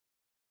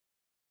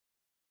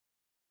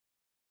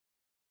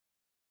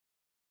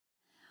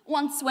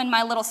Once when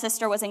my little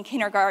sister was in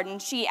kindergarten,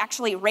 she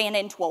actually ran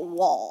into a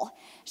wall.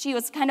 She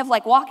was kind of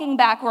like walking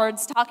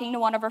backwards, talking to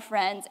one of her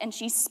friends, and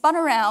she spun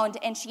around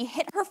and she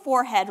hit her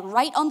forehead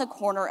right on the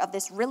corner of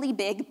this really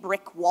big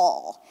brick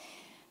wall.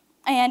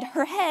 And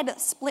her head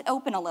split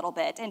open a little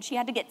bit, and she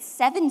had to get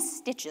 7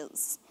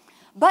 stitches.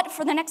 But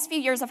for the next few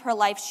years of her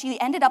life, she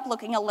ended up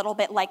looking a little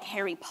bit like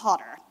Harry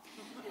Potter.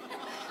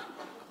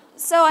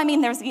 So, I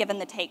mean, there's a give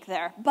and the take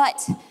there.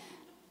 But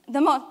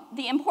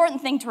the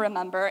important thing to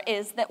remember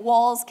is that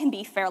walls can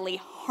be fairly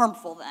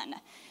harmful then.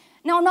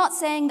 Now, I'm not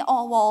saying that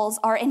all walls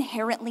are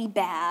inherently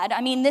bad.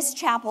 I mean, this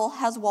chapel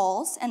has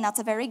walls, and that's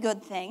a very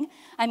good thing.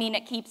 I mean,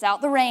 it keeps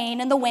out the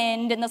rain and the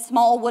wind and the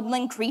small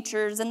woodland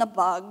creatures and the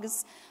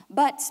bugs.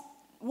 But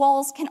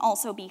walls can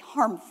also be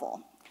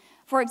harmful.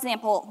 For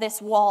example,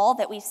 this wall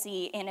that we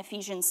see in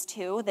Ephesians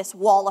 2, this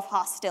wall of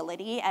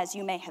hostility, as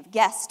you may have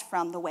guessed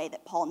from the way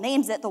that Paul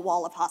names it, the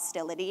wall of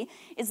hostility,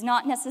 is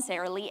not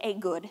necessarily a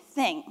good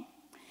thing.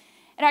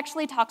 It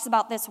actually talks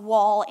about this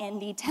wall in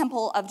the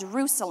Temple of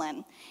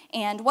Jerusalem.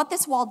 And what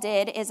this wall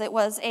did is it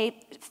was a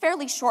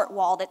fairly short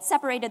wall that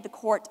separated the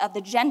court of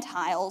the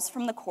Gentiles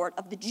from the court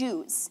of the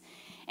Jews.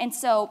 And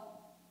so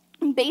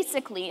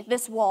basically,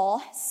 this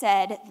wall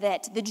said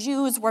that the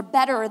Jews were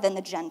better than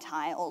the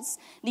Gentiles.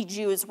 The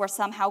Jews were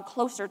somehow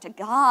closer to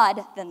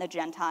God than the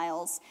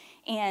Gentiles,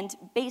 and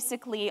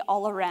basically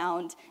all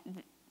around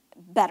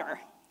better.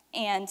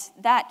 And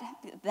that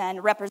then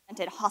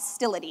represented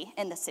hostility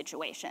in the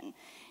situation.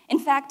 In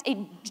fact,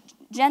 a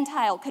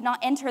Gentile could not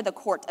enter the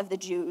court of the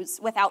Jews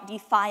without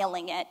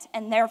defiling it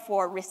and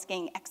therefore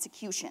risking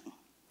execution.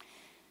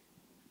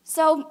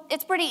 So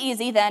it's pretty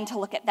easy then to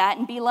look at that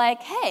and be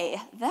like, hey,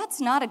 that's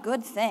not a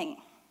good thing.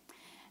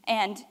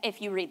 And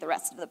if you read the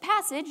rest of the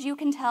passage, you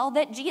can tell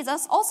that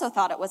Jesus also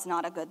thought it was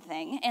not a good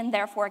thing and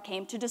therefore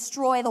came to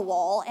destroy the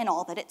wall and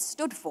all that it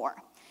stood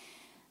for.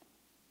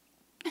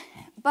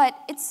 But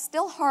it's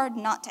still hard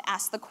not to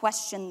ask the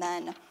question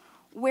then,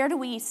 where do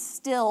we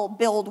still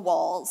build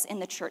walls in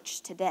the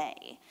church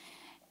today?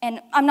 And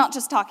I'm not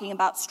just talking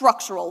about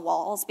structural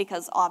walls,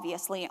 because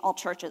obviously all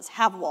churches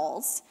have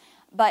walls,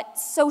 but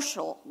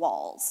social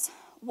walls,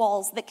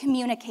 walls that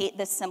communicate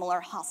this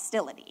similar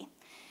hostility.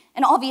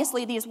 And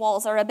obviously these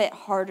walls are a bit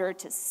harder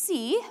to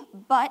see,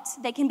 but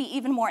they can be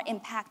even more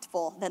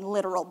impactful than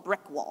literal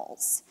brick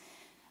walls.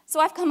 So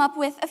I've come up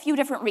with a few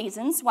different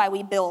reasons why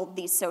we build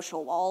these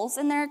social walls,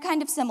 and they're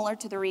kind of similar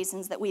to the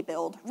reasons that we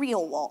build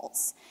real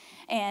walls.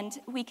 And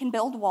we can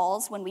build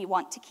walls when we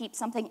want to keep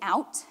something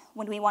out,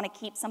 when we want to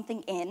keep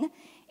something in,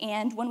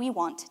 and when we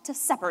want to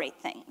separate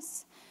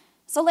things.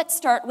 So let's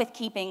start with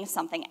keeping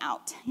something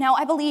out. Now,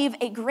 I believe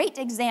a great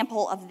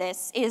example of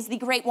this is the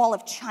Great Wall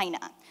of China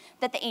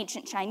that the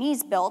ancient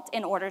Chinese built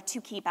in order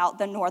to keep out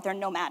the northern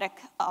nomadic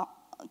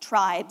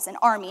tribes and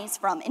armies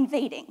from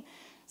invading.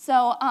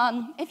 So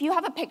if you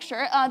have a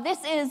picture, this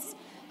is,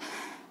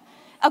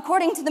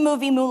 according to the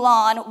movie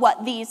Mulan,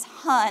 what these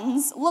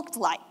Huns looked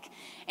like.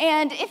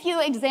 And if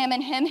you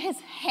examine him, his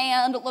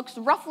hand looks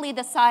roughly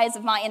the size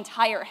of my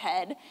entire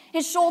head.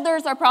 His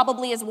shoulders are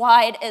probably as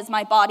wide as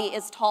my body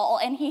is tall,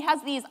 and he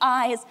has these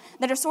eyes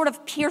that are sort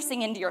of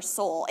piercing into your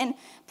soul. And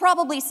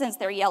probably, since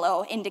they're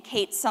yellow,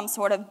 indicates some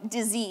sort of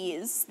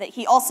disease that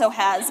he also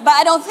has. But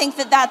I don't think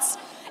that that's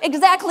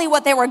exactly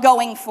what they were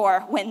going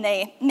for when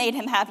they made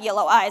him have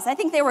yellow eyes. I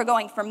think they were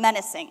going for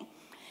menacing.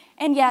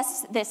 And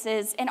yes, this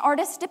is an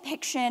artist's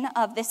depiction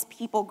of this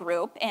people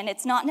group, and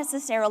it's not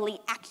necessarily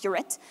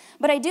accurate,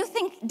 but I do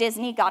think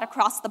Disney got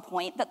across the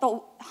point that the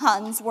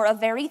Huns were a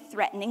very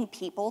threatening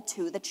people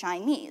to the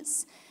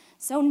Chinese.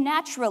 So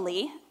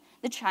naturally,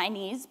 the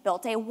Chinese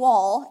built a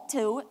wall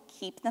to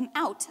keep them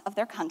out of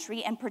their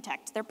country and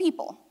protect their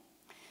people.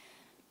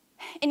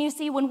 And you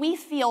see, when we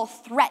feel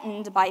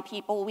threatened by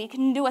people, we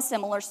can do a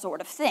similar sort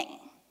of thing.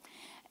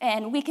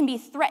 And we can be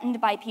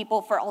threatened by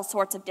people for all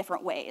sorts of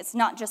different ways,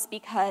 not just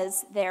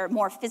because they're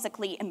more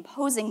physically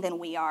imposing than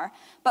we are,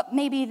 but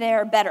maybe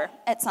they're better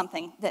at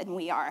something than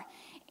we are.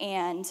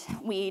 And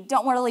we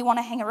don't really want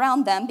to hang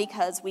around them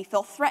because we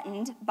feel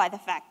threatened by the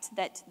fact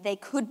that they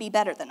could be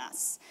better than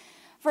us.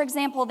 For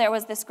example, there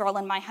was this girl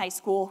in my high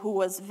school who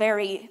was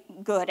very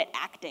good at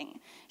acting.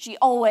 She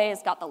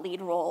always got the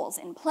lead roles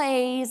in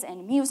plays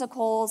and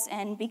musicals,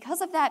 and because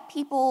of that,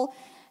 people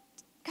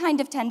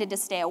kind of tended to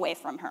stay away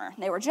from her.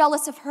 They were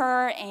jealous of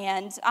her,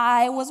 and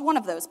I was one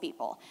of those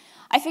people.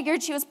 I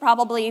figured she was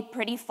probably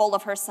pretty full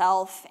of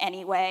herself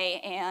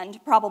anyway, and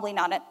probably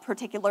not a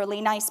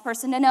particularly nice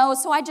person to know,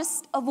 so I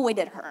just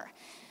avoided her.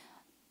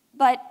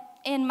 But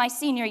in my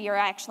senior year,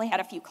 I actually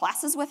had a few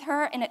classes with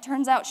her, and it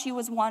turns out she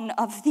was one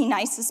of the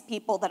nicest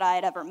people that I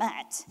had ever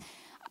met.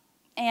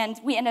 And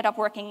we ended up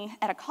working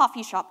at a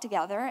coffee shop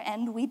together,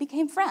 and we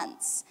became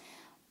friends.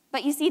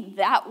 But you see,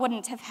 that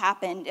wouldn't have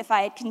happened if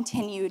I had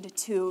continued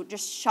to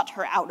just shut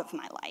her out of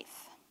my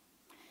life.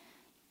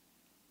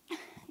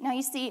 Now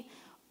you see,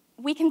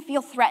 we can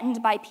feel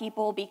threatened by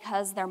people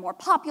because they're more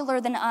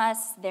popular than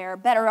us, they're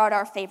better at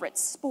our favorite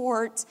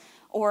sport,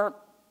 or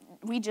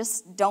we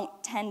just don't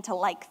tend to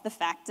like the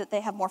fact that they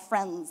have more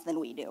friends than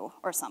we do,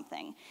 or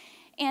something.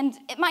 And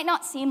it might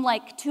not seem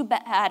like too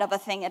bad of a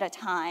thing at a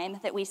time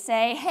that we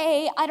say,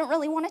 hey, I don't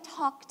really want to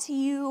talk to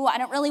you, I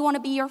don't really want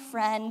to be your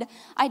friend,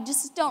 I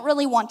just don't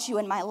really want you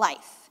in my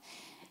life.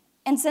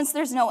 And since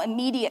there's no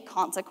immediate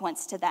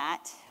consequence to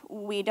that,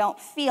 we don't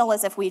feel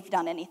as if we've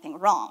done anything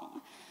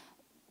wrong.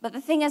 But the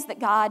thing is that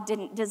God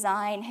didn't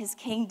design his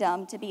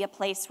kingdom to be a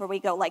place where we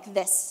go like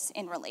this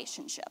in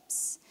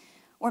relationships.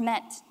 We're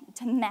meant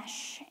to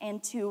mesh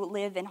and to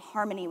live in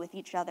harmony with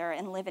each other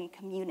and live in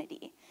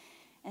community.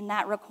 And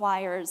that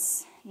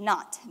requires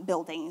not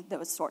building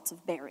those sorts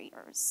of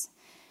barriers.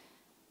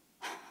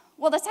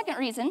 Well, the second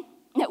reason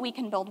that we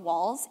can build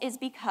walls is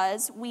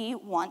because we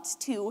want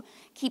to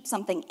keep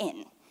something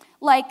in.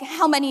 Like,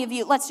 how many of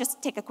you, let's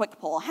just take a quick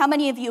poll, how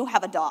many of you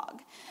have a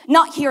dog?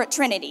 Not here at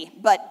Trinity,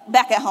 but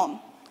back at home.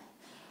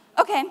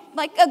 Okay,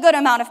 like a good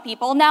amount of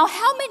people. Now,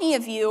 how many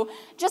of you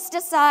just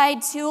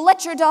decide to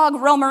let your dog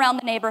roam around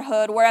the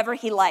neighborhood wherever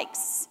he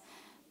likes?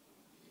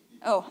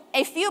 Oh,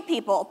 a few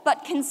people,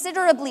 but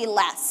considerably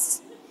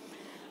less.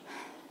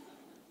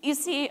 You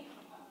see,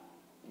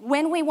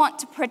 when we want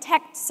to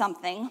protect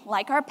something,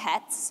 like our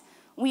pets,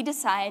 we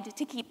decide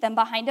to keep them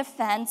behind a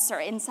fence or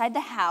inside the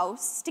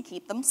house to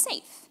keep them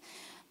safe.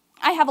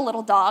 I have a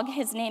little dog.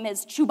 His name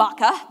is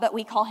Chewbacca, but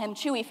we call him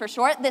Chewy for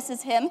short. This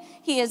is him.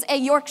 He is a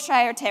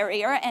Yorkshire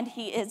Terrier, and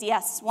he is,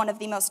 yes, one of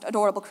the most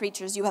adorable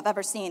creatures you have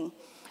ever seen.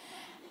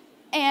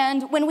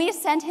 And when we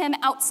send him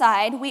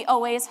outside, we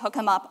always hook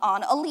him up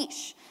on a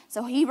leash.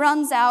 So he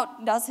runs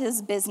out, does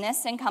his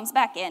business, and comes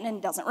back in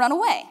and doesn't run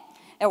away.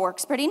 It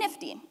works pretty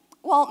nifty.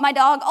 Well, my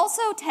dog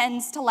also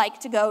tends to like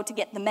to go to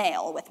get the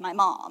mail with my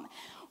mom.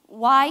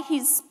 Why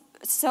he's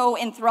so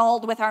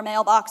enthralled with our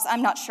mailbox,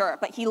 I'm not sure,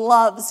 but he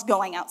loves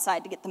going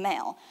outside to get the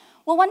mail.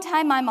 Well, one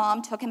time my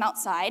mom took him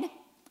outside,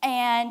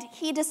 and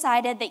he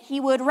decided that he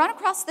would run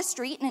across the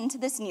street and into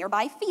this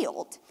nearby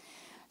field.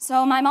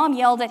 So my mom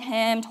yelled at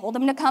him, told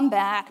him to come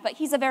back, but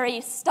he's a very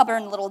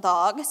stubborn little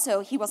dog, so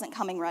he wasn't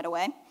coming right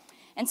away.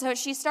 And so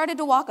she started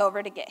to walk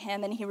over to get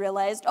him, and he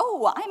realized,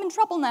 oh, I'm in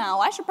trouble now.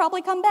 I should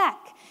probably come back.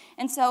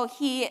 And so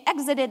he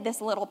exited this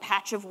little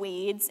patch of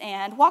weeds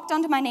and walked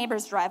onto my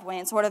neighbor's driveway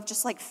and sort of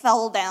just like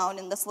fell down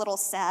in this little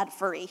sad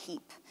furry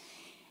heap.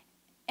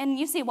 And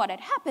you see what had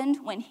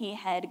happened when he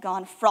had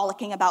gone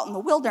frolicking about in the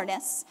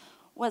wilderness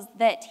was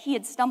that he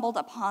had stumbled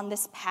upon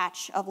this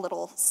patch of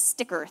little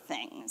sticker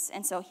things.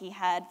 And so he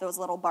had those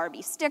little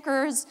Barbie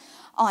stickers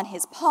on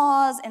his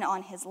paws and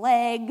on his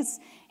legs,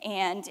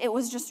 and it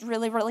was just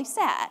really, really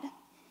sad.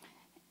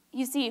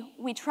 You see,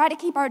 we try to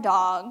keep our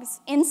dogs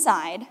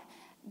inside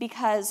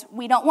because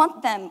we don't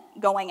want them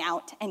going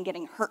out and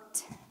getting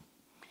hurt.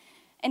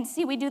 And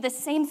see, we do the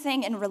same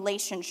thing in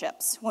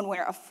relationships when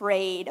we're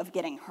afraid of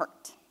getting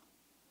hurt.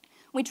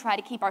 We try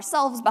to keep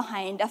ourselves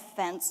behind a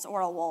fence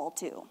or a wall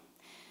too.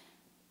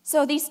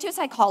 So these two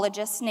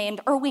psychologists named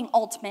Erwin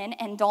Altman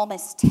and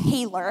Dalmas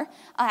Taylor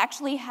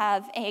actually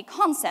have a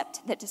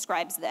concept that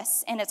describes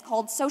this, and it's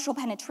called social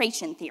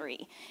penetration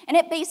theory. And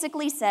it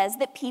basically says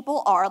that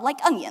people are like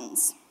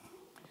onions.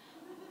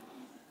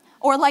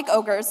 Or like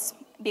ogres,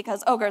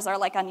 because ogres are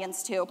like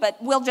onions too, but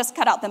we'll just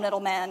cut out the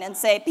middleman and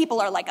say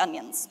people are like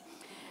onions.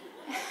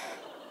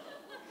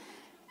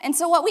 And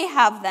so what we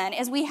have then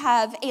is we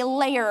have a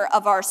layer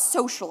of our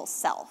social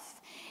self.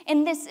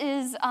 And this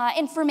is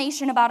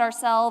information about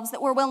ourselves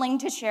that we're willing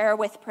to share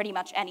with pretty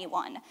much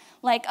anyone.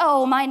 Like,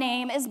 oh, my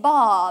name is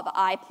Bob,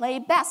 I play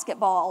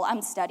basketball,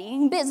 I'm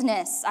studying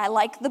business, I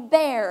like the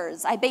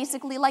Bears, I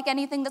basically like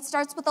anything that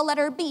starts with the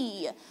letter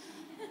B.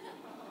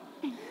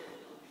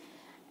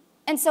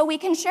 And so we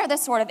can share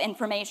this sort of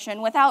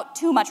information without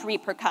too much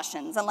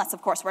repercussions, unless,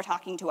 of course, we're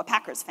talking to a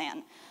Packers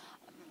fan.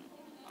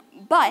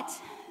 But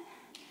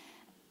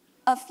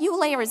a few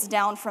layers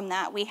down from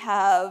that, we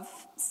have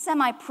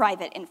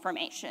semi-private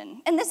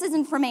information. And this is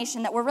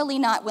information that we're really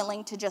not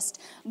willing to just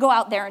go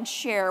out there and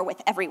share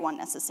with everyone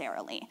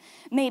necessarily.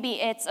 Maybe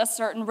it's a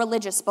certain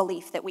religious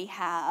belief that we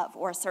have,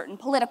 or a certain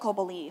political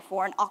belief,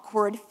 or an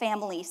awkward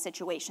family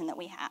situation that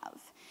we have.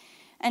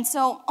 And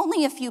so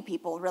only a few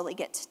people really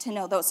get to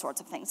know those sorts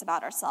of things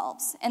about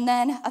ourselves. And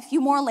then a few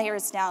more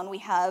layers down, we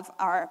have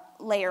our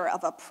layer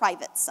of a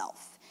private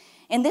self.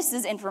 And this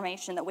is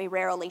information that we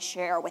rarely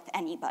share with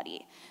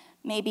anybody.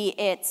 Maybe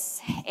it's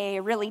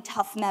a really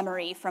tough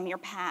memory from your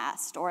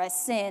past, or a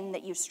sin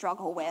that you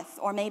struggle with,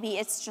 or maybe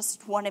it's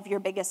just one of your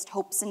biggest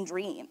hopes and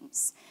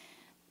dreams.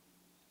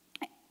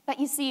 But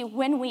you see,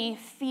 when we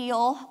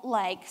feel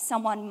like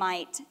someone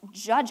might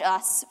judge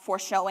us for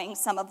showing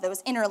some of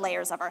those inner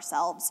layers of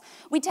ourselves,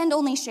 we tend to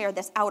only share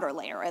this outer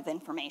layer of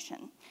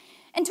information.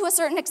 And to a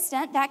certain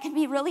extent, that can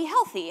be really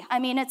healthy. I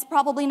mean, it's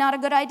probably not a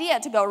good idea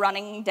to go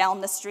running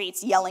down the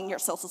streets yelling your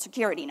social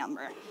security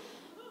number.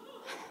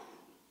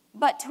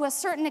 But to a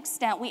certain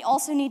extent, we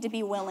also need to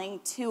be willing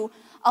to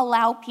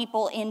allow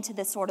people into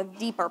the sort of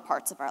deeper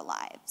parts of our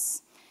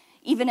lives,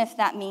 even if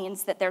that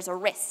means that there's a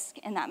risk,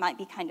 and that might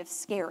be kind of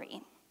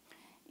scary.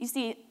 You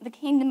see, the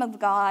kingdom of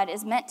God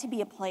is meant to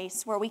be a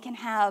place where we can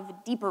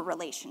have deeper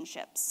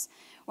relationships,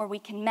 where we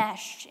can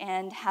mesh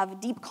and have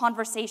deep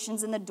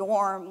conversations in the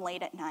dorm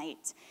late at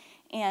night,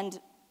 and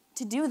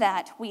to do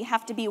that, we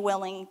have to be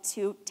willing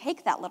to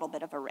take that little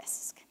bit of a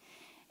risk.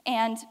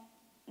 And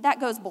that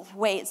goes both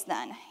ways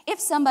then. If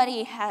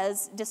somebody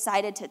has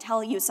decided to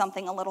tell you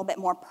something a little bit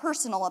more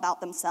personal about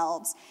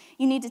themselves,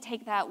 you need to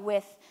take that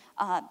with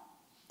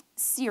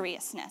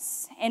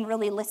seriousness and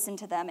really listen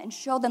to them and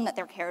show them that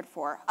they're cared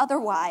for.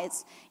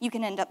 Otherwise, you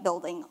can end up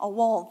building a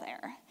wall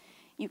there.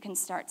 You can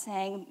start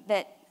saying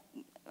that,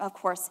 of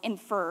course,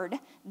 inferred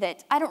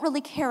that I don't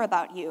really care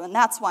about you, and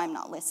that's why I'm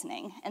not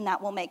listening. And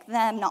that will make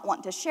them not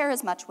want to share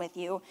as much with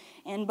you.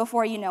 And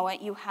before you know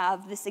it, you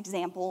have this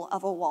example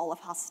of a wall of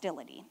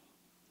hostility.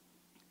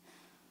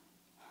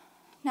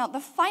 Now,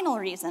 the final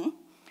reason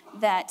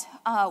that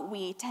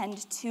we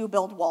tend to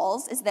build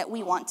walls is that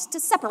we want to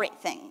separate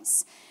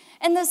things.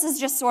 And this is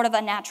just sort of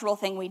a natural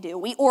thing we do.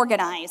 We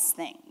organize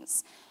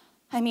things.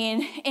 I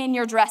mean, in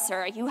your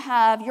dresser, you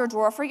have your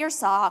drawer for your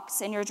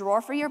socks, and your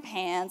drawer for your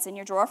pants, and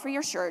your drawer for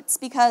your shirts,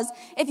 because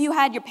if you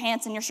had your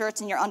pants and your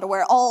shirts and your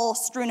underwear all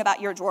strewn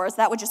about your drawers,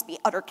 that would just be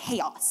utter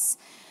chaos.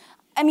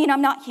 I mean,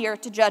 I'm not here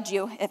to judge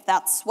you if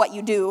that's what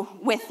you do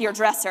with your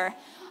dresser,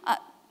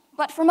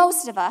 but for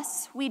most of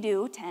us, we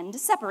do tend to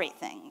separate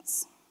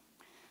things.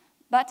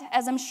 But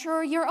as I'm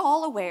sure you're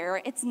all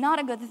aware, it's not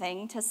a good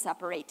thing to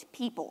separate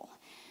people.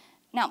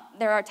 Now,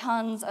 there are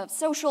tons of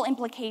social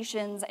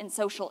implications and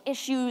social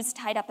issues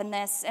tied up in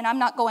this, and I'm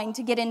not going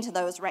to get into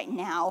those right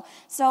now.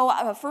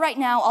 So for right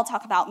now, I'll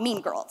talk about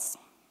Mean Girls.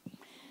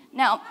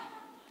 Now,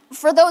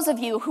 for those of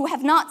you who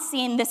have not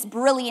seen this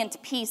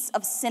brilliant piece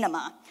of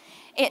cinema,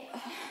 it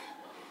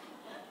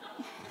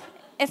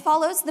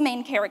follows the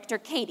main character,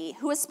 Katie,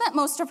 who has spent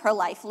most of her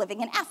life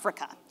living in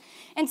Africa.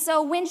 And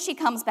so when she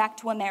comes back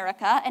to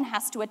America and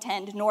has to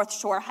attend North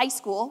Shore High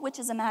School, which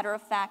as a matter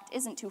of fact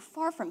isn't too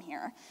far from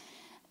here,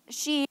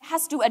 she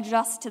has to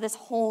adjust to this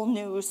whole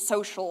new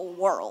social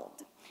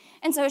world.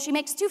 And so she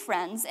makes two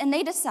friends, and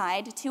they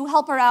decide to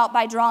help her out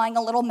by drawing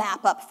a little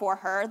map up for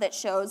her that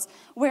shows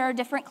where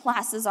different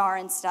classes are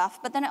and stuff,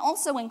 but then it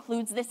also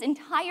includes this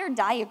entire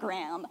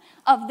diagram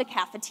of the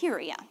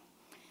cafeteria.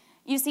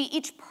 You see,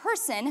 each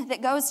person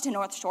that goes to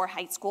North Shore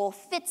High School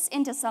fits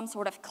into some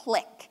sort of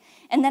clique,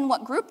 and then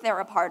what group they're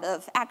a part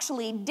of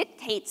actually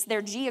dictates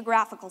their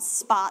geographical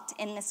spot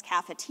in this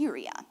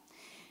cafeteria.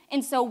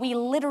 And so we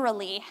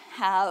literally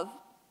have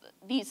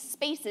these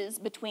spaces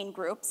between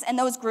groups, and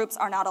those groups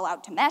are not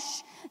allowed to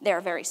mesh.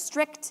 They're very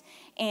strict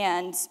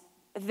and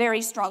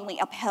very strongly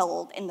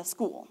upheld in the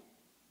school.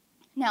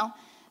 Now,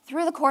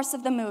 through the course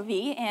of the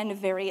movie and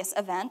various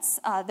events,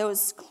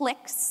 those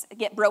cliques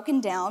get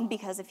broken down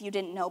because if you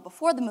didn't know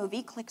before the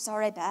movie, cliques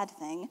are a bad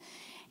thing.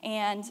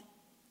 And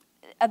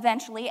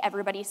eventually,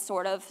 everybody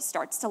sort of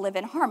starts to live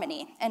in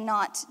harmony and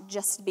not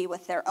just be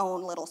with their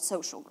own little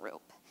social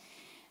group.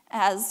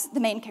 As the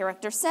main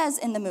character says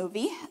in the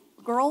movie,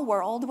 girl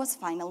world was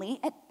finally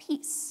at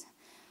peace.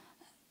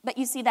 But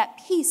you see, that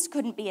peace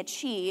couldn't be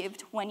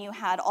achieved when you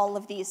had all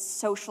of these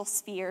social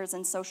spheres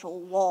and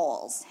social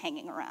walls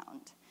hanging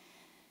around.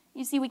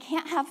 You see, we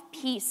can't have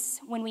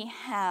peace when we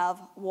have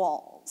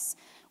walls,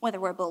 whether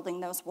we're building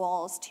those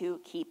walls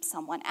to keep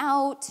someone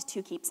out,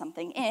 to keep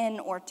something in,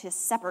 or to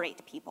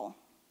separate people.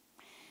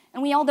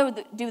 And we all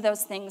do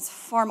those things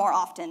far more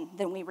often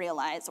than we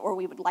realize or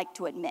we would like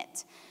to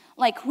admit.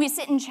 Like, we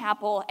sit in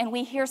chapel and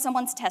we hear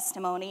someone's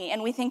testimony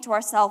and we think to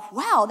ourselves,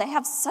 wow, they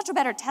have such a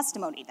better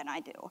testimony than I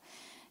do.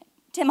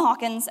 Tim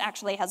Hawkins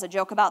actually has a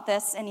joke about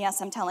this, and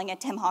yes, I'm telling a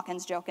Tim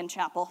Hawkins joke in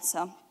chapel,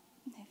 so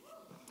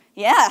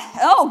yeah,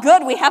 oh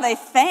good, we have a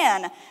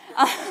fan.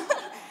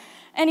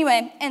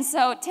 Anyway, and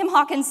so Tim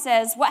Hawkins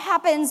says, what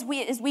happens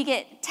is we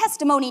get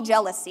testimony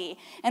jealousy,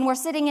 and we're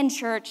sitting in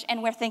church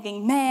and we're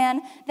thinking,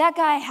 man, that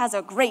guy has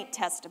a great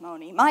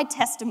testimony. My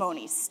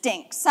testimony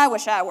stinks. I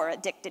wish I were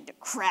addicted to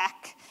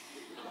crack.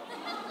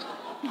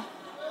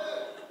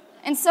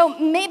 And so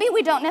maybe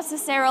we don't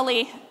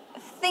necessarily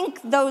think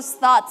those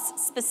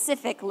thoughts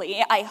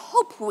specifically. I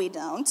hope we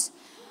don't.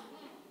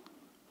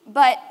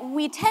 But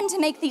we tend to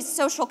make these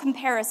social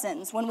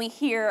comparisons when we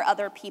hear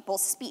other people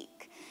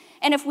speak.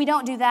 And if we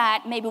don't do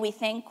that, maybe we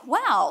think,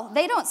 wow,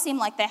 they don't seem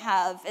like they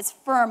have as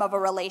firm of a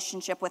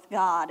relationship with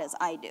God as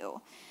I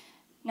do.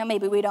 Now,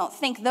 maybe we don't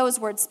think those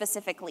words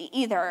specifically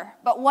either,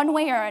 but one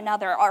way or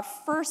another, our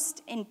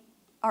first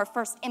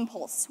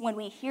impulse when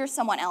we hear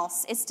someone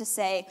else is to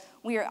say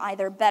we are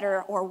either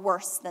better or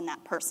worse than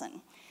that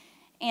person.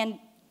 And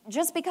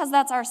just because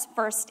that's our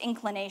first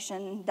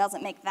inclination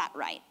doesn't make that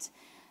right.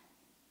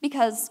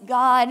 Because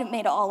God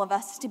made all of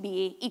us to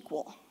be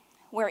equal.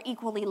 We're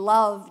equally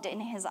loved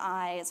in his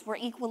eyes. We're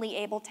equally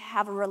able to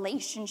have a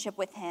relationship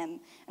with him.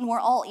 And we're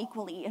all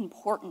equally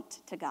important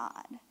to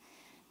God.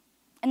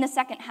 In the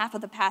second half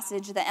of the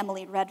passage that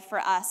Emily read for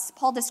us,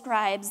 Paul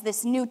describes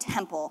this new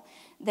temple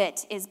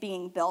that is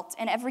being built,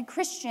 and every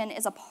Christian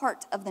is a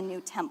part of the new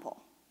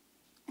temple.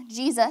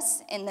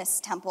 Jesus in this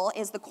temple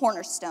is the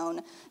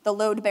cornerstone, the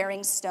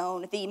load-bearing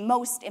stone, the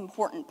most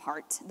important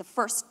part, the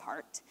first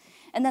part.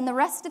 And then the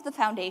rest of the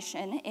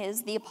foundation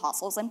is the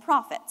apostles and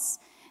prophets.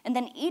 And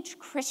then each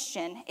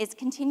Christian is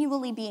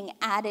continually being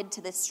added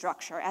to this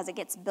structure as it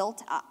gets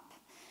built up.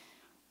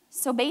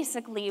 So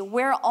basically,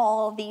 we're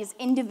all these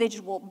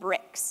individual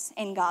bricks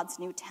in God's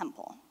new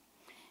temple.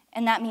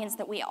 And that means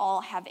that we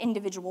all have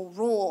individual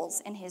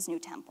roles in his new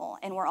temple,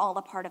 and we're all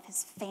a part of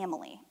his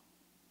family.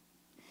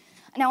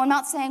 Now, I'm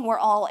not saying we're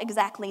all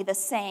exactly the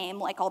same,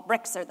 like all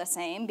bricks are the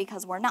same,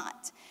 because we're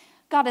not.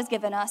 God has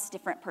given us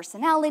different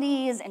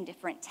personalities and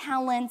different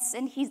talents,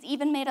 and he's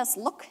even made us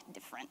look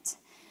different.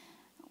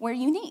 We're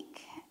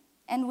unique,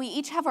 and we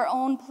each have our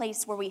own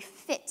place where we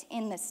fit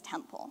in this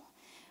temple.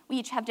 We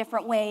each have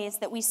different ways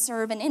that we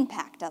serve and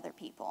impact other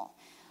people.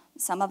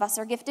 Some of us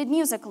are gifted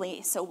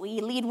musically, so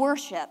we lead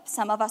worship.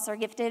 Some of us are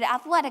gifted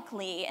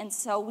athletically, and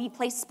so we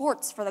play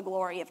sports for the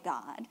glory of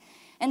God.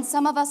 And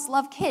some of us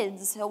love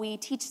kids, so we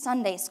teach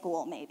Sunday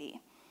school, maybe.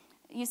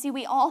 You see,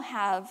 we all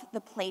have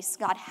the place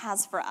God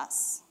has for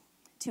us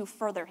to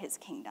further his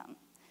kingdom.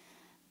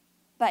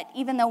 But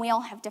even though we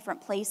all have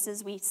different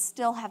places, we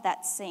still have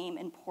that same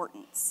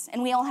importance,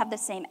 and we all have the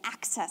same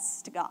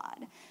access to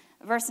God.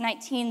 Verse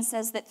 19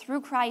 says that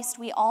through Christ,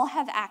 we all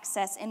have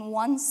access in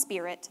one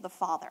spirit to the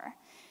Father.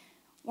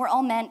 We're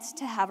all meant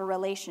to have a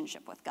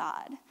relationship with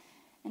God.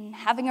 And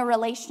having a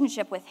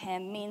relationship with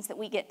him means that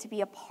we get to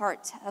be a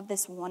part of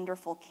this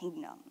wonderful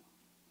kingdom.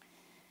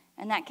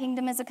 And that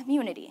kingdom is a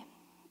community.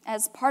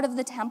 As part of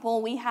the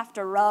temple, we have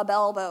to rub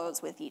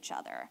elbows with each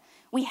other.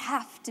 We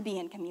have to be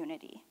in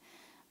community.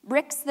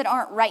 Bricks that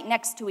aren't right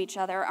next to each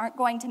other aren't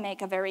going to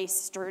make a very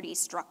sturdy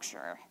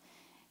structure.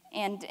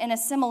 And in a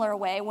similar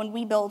way, when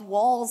we build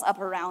walls up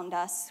around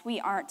us, we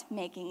aren't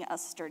making a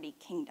sturdy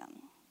kingdom.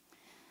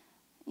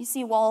 You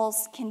see,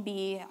 walls can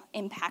be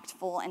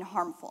impactful and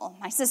harmful.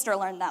 My sister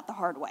learned that the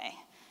hard way.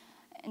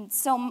 And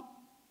so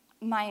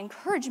my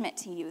encouragement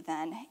to you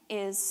then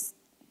is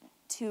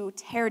to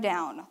tear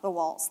down the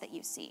walls that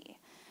you see.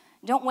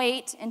 Don't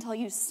wait until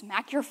you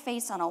smack your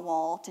face on a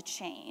wall to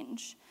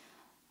change.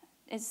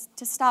 Is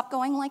to stop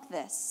going like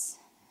this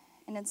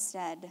and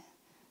instead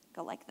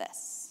go like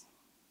this.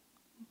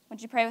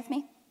 Would you pray with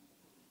me?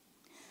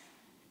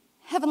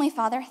 Heavenly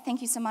Father,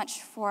 thank you so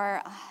much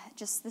for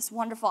just this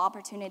wonderful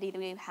opportunity that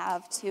we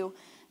have to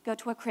go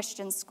to a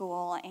Christian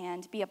school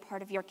and be a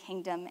part of your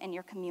kingdom and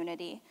your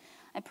community.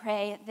 I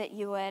pray that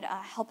you would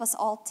help us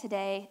all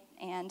today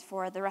and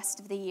for the rest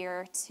of the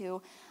year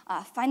to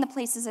find the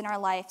places in our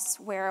lives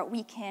where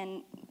we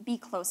can be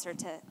closer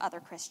to other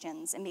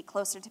Christians and be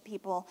closer to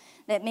people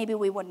that maybe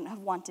we wouldn't have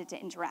wanted to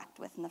interact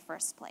with in the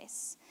first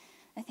place.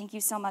 I thank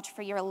you so much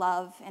for your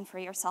love and for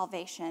your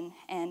salvation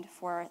and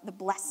for the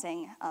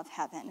blessing of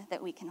heaven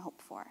that we can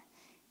hope for.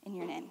 In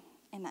your name,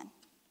 amen.